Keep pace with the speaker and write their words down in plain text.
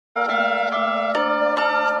All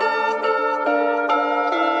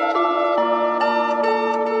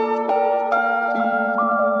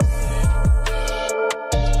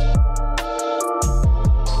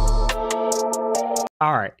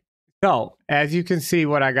right, so as you can see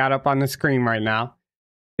what I got up on the screen right now,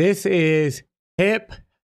 this is Hip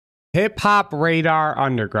Hop Radar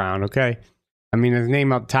Underground, okay? I mean, his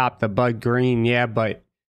name up top, the Bud Green, yeah, but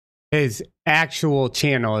his actual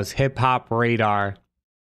channel is Hip Hop Radar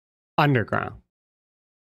Underground.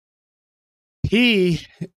 He,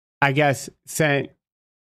 I guess, sent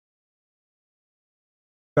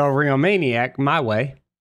the real Maniac my way.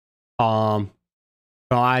 So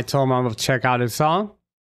I told him I'm gonna check out his song.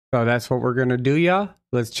 So that's what we're gonna do, y'all.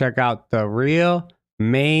 Let's check out the real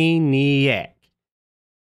Maniac.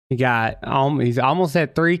 He's almost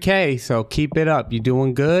at 3K, so keep it up. You're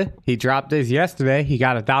doing good. He dropped this yesterday. He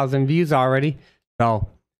got 1,000 views already. So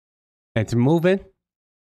it's moving.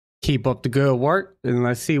 Keep up the good work, and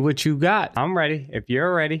let's see what you got. I'm ready. If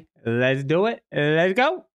you're ready, let's do it. Let's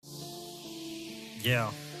go.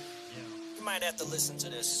 Yeah. You might have to listen to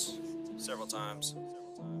this several times.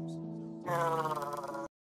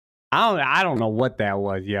 I don't know what that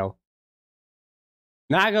was, yo.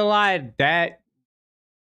 Not gonna lie, that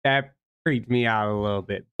freaked me out a little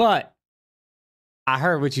bit. But I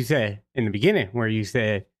heard what you said in the beginning, where you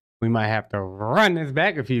said we might have to run this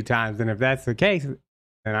back a few times. And if that's the case,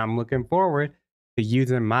 then I'm looking forward to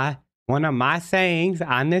using one of my sayings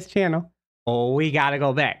on this channel. Oh, we gotta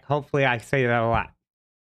go back. Hopefully I say that a lot.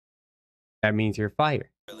 That means you're fired.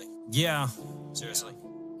 Really? Yeah. Seriously.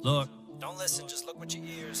 Look. Don't listen, just look with your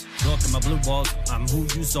ears. Look at my blue balls. I'm who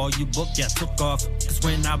you saw, you booked, yeah, took off. Cause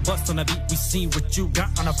when I bust on the beat, we see what you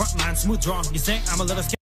got on the front line. Smooth draw. You say I'm a little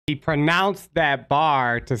scared. He pronounced that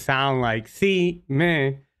bar to sound like see,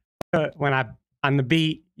 man. When on the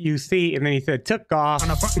beat, you see, and then he said took off. On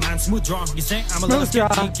the front line, smooth draw. You say I'm a little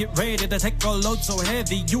scared. Get ready to take a load so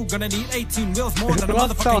heavy. You gonna need 18 wheels more than a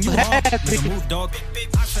motherfucking U-Haul. Move, dog.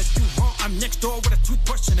 I said you wrong. I'm next door with a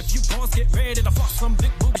toothbrush, and if you boys get ready to fuck some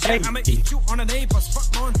big boobs, yeah, I'ma eat you on a neighbor's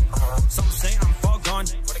front lawn. Some say I'm far gone.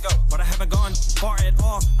 Where'd it go? But I haven't gone far at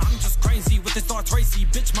all. I'm just crazy with this thought racy.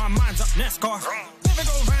 Bitch, my mind's up NASCAR. Never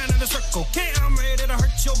go round in a circle. Okay, I'm ready to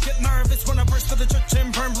hurt. You'll get nervous when I burst to the church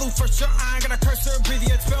and burn blue for sure. I got a cursor,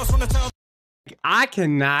 abbreviate spells when I tell. I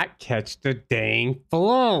cannot catch the dang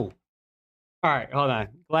flow. All right, hold on.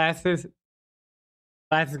 Glasses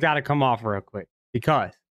got to come off real quick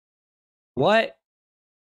because what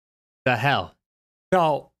the hell?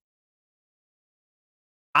 So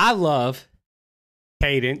I love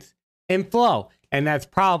cadence and flow, and that's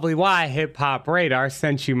probably why Hip Hop Radar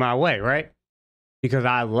sent you my way, right? Because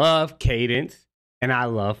I love cadence and I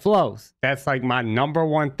love flows. That's like my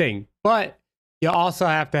 #1 thing. But you also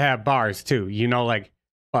have to have bars too, you know, like,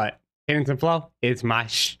 but cadence and flow is my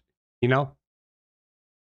you know?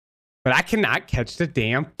 But I cannot catch the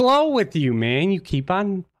damn flow with you, man. You keep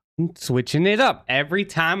on switching it up. Every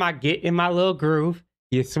time I get in my little groove,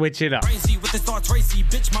 you switch it up. Crazy with this thought racy,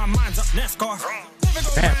 bitch, my mind's up NASCAR. Never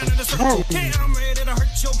go round in a circle. Okay, I'm ready to hurt.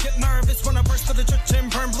 You'll get nervous when I burst to the church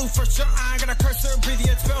and burn blue for sure. I got a cursor,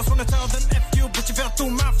 abbreviate spells when I tell them F you, bitch, you fell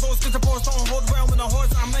through my floors cause the boards don't hold well when the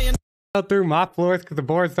horse I'm laying. Through my floors because the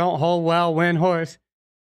boards don't hold well when horse.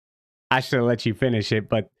 I should have let you finish it,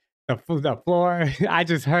 but the floor, I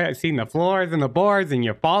just seen the floors and the boards and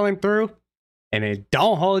you're falling through and it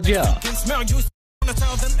don't hold you up. Can smell you.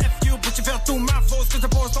 Tell them F you, bitch, you fell through my floors cause the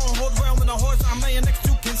boards don't hold well when the horse I'm laying next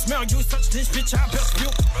to can smell you. Such this bitch, I best you.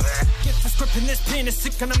 Get the script in this pen is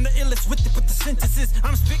sick and I'm the illest with it with the synthesis.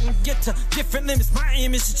 I'm spitting, get to different limits. My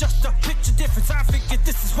aim is just a picture difference. I figured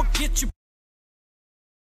this is what gets you.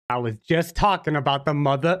 I was just talking about the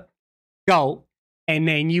mother goat, and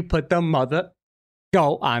then you put the mother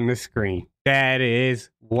goat on the screen. That is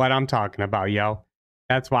what I'm talking about, yo.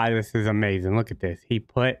 That's why this is amazing. Look at this. He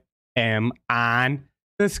put M on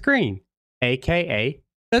the screen, aka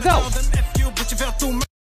the goat.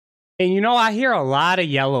 And you know, I hear a lot of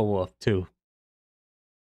Yellow Wolf too.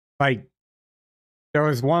 Like, there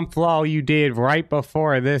was one flow you did right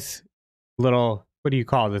before this little, what do you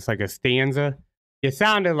call this? Like a stanza? It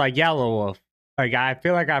sounded like Yellow Wolf. Like, I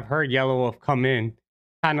feel like I've heard Yellow Wolf come in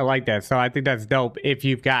kind of like that. So I think that's dope if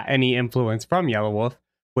you've got any influence from Yellow Wolf,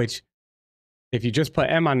 which if you just put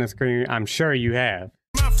M on the screen, I'm sure you have.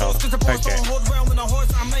 So, okay.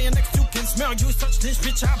 Smell you such this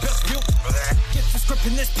bitch, I best you. Get the script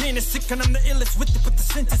in this pen is sick and I'm the illest with it with the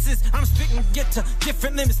synthesis. I'm spitting, get to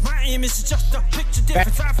different limits. My image is just a picture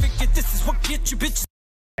difference. I figured this is what gets you bitches.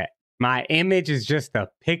 My image is just a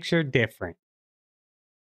picture different.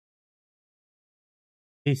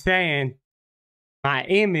 He's saying My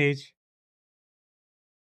image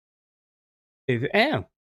is M.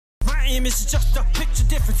 My image is just a picture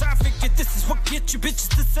difference. I figured this is what get you bitches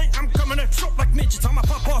to say I'm coming up short like midgets. I'ma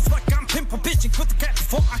pop off like I'm pimple bitching. Put the cat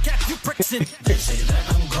before I cap you pricks in. They say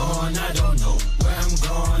that I'm gone, I don't know where I'm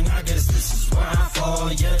going. I guess this is where I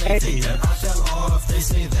fall. Yeah, they think that I fell off. They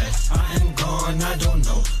say that I am gone, I don't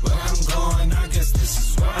know where I'm going. I guess this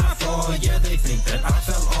is where I fall. Yeah, they think that I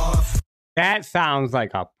fell off. That sounds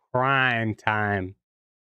like a prime time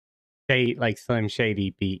like Slim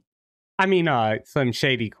Shady beat. I mean, Slim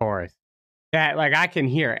Shady chorus. That, like, I can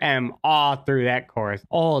hear M all through that chorus.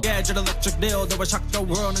 All yeah, an electric deal that would shock the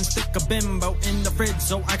world and stick a bimbo in the fridge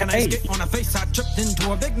so I can get on a face. I tripped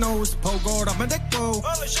into a big nose, pogoed up my dick, go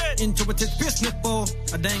into a tit pierce nipple,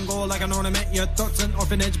 a dangle like an ornament. Your thoughts an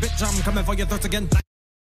orphanage, bitch. I'm coming for your thoughts again.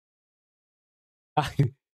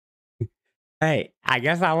 Hey, I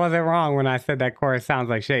guess I wasn't wrong when I said that chorus sounds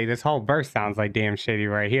like Shady. This whole verse sounds like damn Shady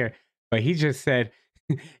right here. But he just said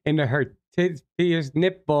into her tits pierce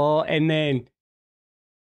nipple and then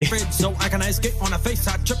so I can get on a face.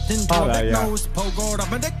 I tripped into a big nose, pogoed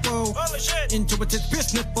up my dick, go into a tit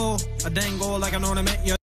pierce nipple, a dangle like an ornament.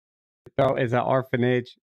 Your throat is an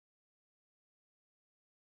orphanage.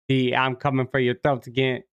 I'm coming for your throats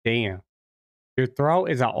again. Damn. Your throat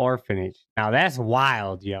is an orphanage. Now that's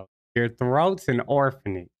wild, yo. Your throat's an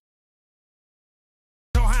orphanage.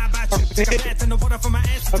 So how about you? In the water for my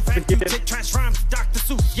ass. The fact you take trash rhymes, Dr.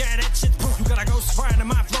 Seuss. Yeah, that shit's proof. You gotta go swear to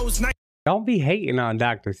my flows. Don't be hating on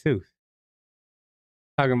Dr. Seuss.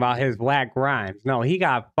 Talking about his whack rhymes. No, he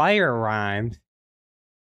got fire rhymes.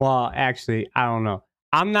 Well, actually, I don't know.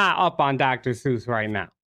 I'm not up on Dr. Seuss right now.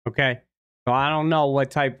 Okay? So I don't know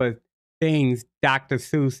what type of things Dr.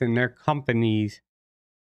 Seuss and their companies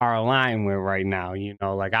are aligned with right now. You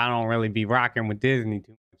know, like I don't really be rocking with Disney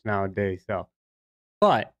too much nowadays. So,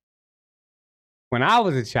 but when I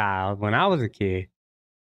was a child, when I was a kid,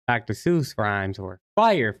 Dr. Seuss rhymes were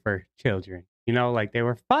fire for children. You know, like they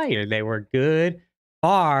were fire. They were good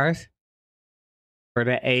bars for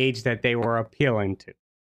the age that they were appealing to.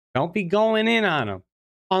 Don't be going in on them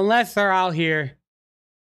unless they're out here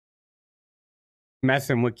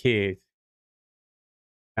messing with kids.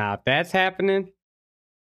 Now, if that's happening,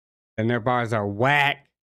 then their bars are whack.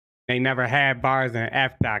 They never had bars in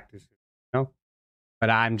F Dr. Seuss, you know? But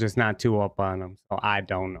I'm just not too up on them, so I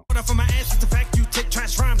don't know. For my ass, the fact you take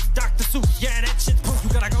trash rhymes, Dr. Seuss. Yeah, that shit's proof. You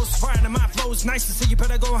gotta go swear to my flows. Nice to see you,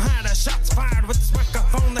 better go hide. Shots fired with this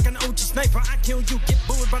microphone like an OG sniper. I kill you, get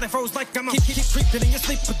booed, but I froze like I'm a keep creeping in your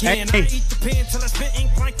sleep again. I eat the pen till I spit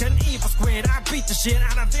ink like an evil squid. I beat the shit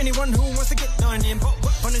out of anyone who wants to get done in. But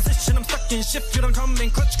what fun is this shit? I'm stuck in shift. You don't come in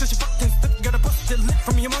clutch cause you fucking slip. You got a busted lip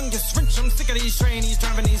from humongous wrench. I'm sick of these trainees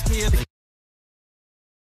driving these kids.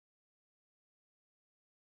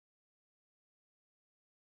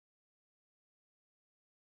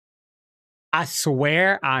 I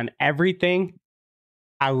swear on everything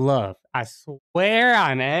I love. I swear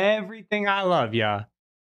on everything I love, y'all.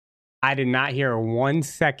 I did not hear 1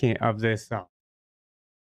 second of this song.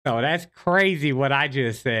 So that's crazy what I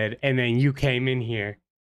just said. And then you came in here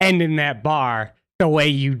ending that bar the way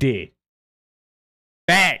you did.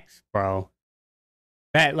 Facts, bro.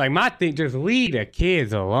 That, like, my thing, just leave the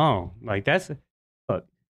kids alone. Like, that's, look,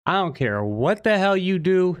 I don't care what the hell you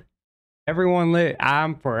do.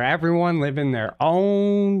 I'm for everyone living their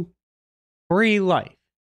own free life,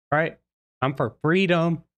 right? I'm for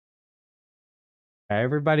freedom.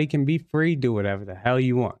 Everybody can be free, do whatever the hell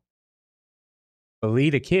you want. But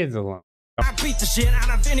leave the kids alone. I beat the shit out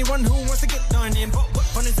of anyone who wants to get done in. But what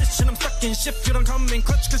fun is this shit? I'm stuck in shift. You don't come in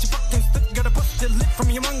clutch cause you fucking slip. Got a busted lip from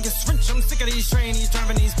humongous wrench. I'm sick of these trainees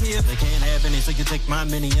driving these kids. They can't have any, so you take my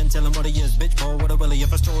mini and tell them what he is. Bitch, boy, what a willy.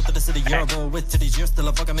 If I stroll to the city, you're a bull with titties. You're still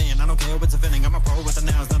a fucking man. I don't care what's offending. I'm a pro with the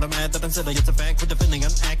nouns. Not a mad that I'm silly. It's a fact for defending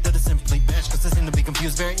an act that is simply bash. Cause I seem to be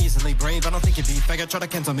confused very easily. Brave, I don't think you be faggot. Try to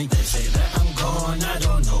cancel me. They say that I'm gone. I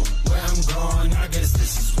don't know where I'm going. I guess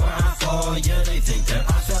this is where I fall. Yeah, they think that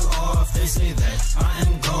I fell off. They say that I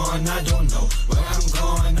am gone. I don't know where I'm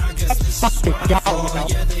going. I guess this is where I fall.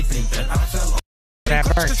 Yeah, they think that I fell off.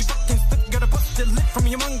 Got a busted lip from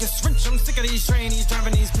humongous wrench. I'm sick of these trainees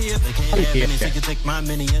driving these kids. They can't have any, so you take my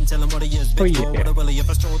mini and tell them what he is. Bitch, boy, what a willy. If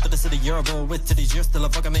I stroll to the city, you're a bull with titties. You're still a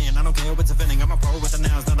fucking man. I don't care what's offending. I'm a pro with the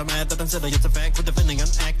nouns. Not a mad that I'm silly. It's a fact for defending an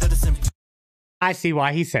act that is simple. I see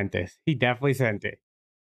why he sent this. He definitely sent it.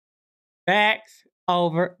 Facts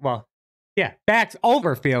over, well, yeah, facts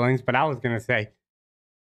over feelings, but I was going to say,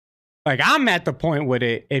 like, I'm at the point with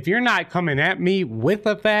it. If you're not coming at me with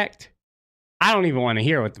a fact, I don't even want to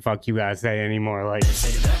hear what the fuck you guys say anymore. Like, they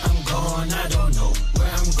say that I'm gone. I don't know where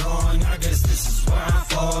I'm going. I guess this is where I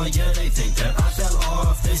fall. fall, yeah, they think that I fell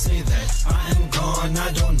off. They say that I am gone,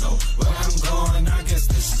 I don't know where I'm going. I guess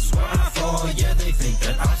this is where I fall, yeah, they think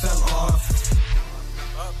that I fell off.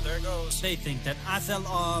 Oh, there it goes. They think that I fell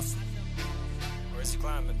off. Where's he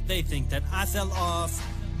climbing? They think that I fell off.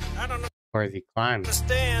 I don't know. Where is he climbing?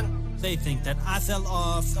 Understand. They think that I fell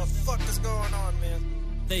off. What the fuck is going on, man?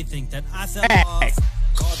 They think that I fell off.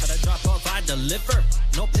 Call that I drop off, I deliver.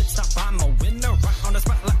 No pit stop, I'm a winner. Right on the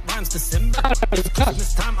spot like rhymes December. It's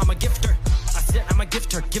Christmas time, I'm a gifter. I said I'm a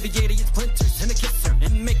gifter. Give a idiot splinters and a kisser.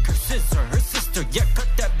 And make her scissor, her sister. Yeah, cut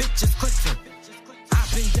that bitch's clitter.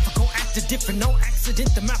 I've been difficult, acted different. No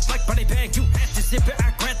accident, the mouth like body bag. You had to zip it,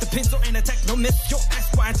 I grab the pencil and attack. No miss, yo,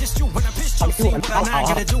 ask why I dissed you when I pissed you. See what I'm not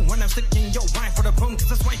gonna do when I'm sticking your wife for the bone.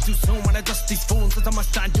 Cause it's way too soon when I dust these fools. Cause how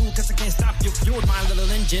much I do, cause I can't stop you. Fueled my little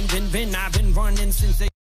engine, I've been running since they.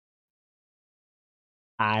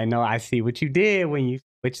 I know, I see what you did when you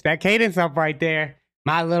switched that cadence up right there.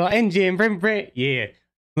 My little engine, yeah.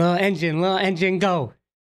 Little engine, go.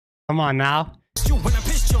 Come on now. When I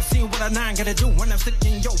pissed, you'll see what I'm not gonna do when I'm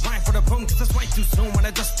sticking your wife for the bone. Cause it's way too soon when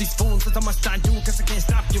I dust these fools. Cause how much I do, cause I can't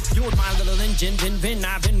stop you. Fueled my little engine,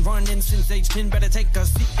 I've been running since age 10. Better take a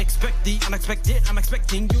seat, expect the unexpected. I'm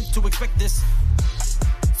expecting you to expect this.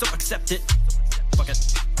 So accept it. Fuck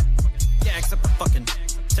it. Yeah, accept the fucking.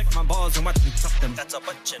 Check my balls and watch me tuck them. That's a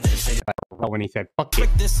bunch of this. When he said fuck it.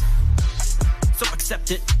 This. So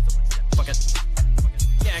accept it. Fuck it.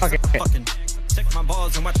 Yeah, accept the fucking. Check my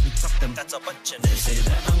balls and watch me tuck them. That's a bunch of this. They say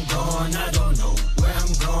that I'm gone, I don't know where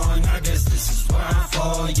I'm going. I guess this is where I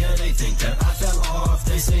fall. Yeah, they think that I fell off.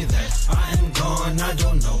 They say that I am gone, I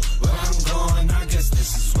don't know where I'm going. I guess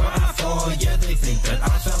this is where I fall. Yeah, they think that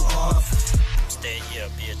I fell off. Stay here,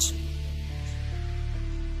 bitch.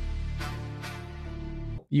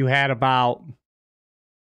 You had about,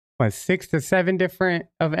 what, 6 to 7 different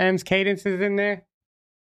of M's cadences in there.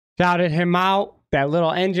 Shouted him out. That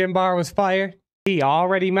little engine bar was fire. He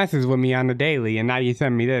already messes with me on the daily, and now you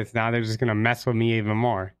send me this. Now they're just going to mess with me even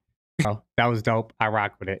more. So that was dope. I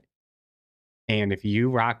rock with it. And if you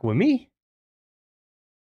rock with me,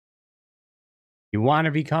 you want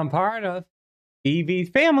to become part of EV's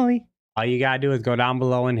family, all you got to do is go down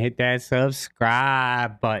below and hit that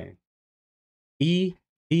subscribe button.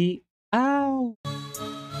 EV out.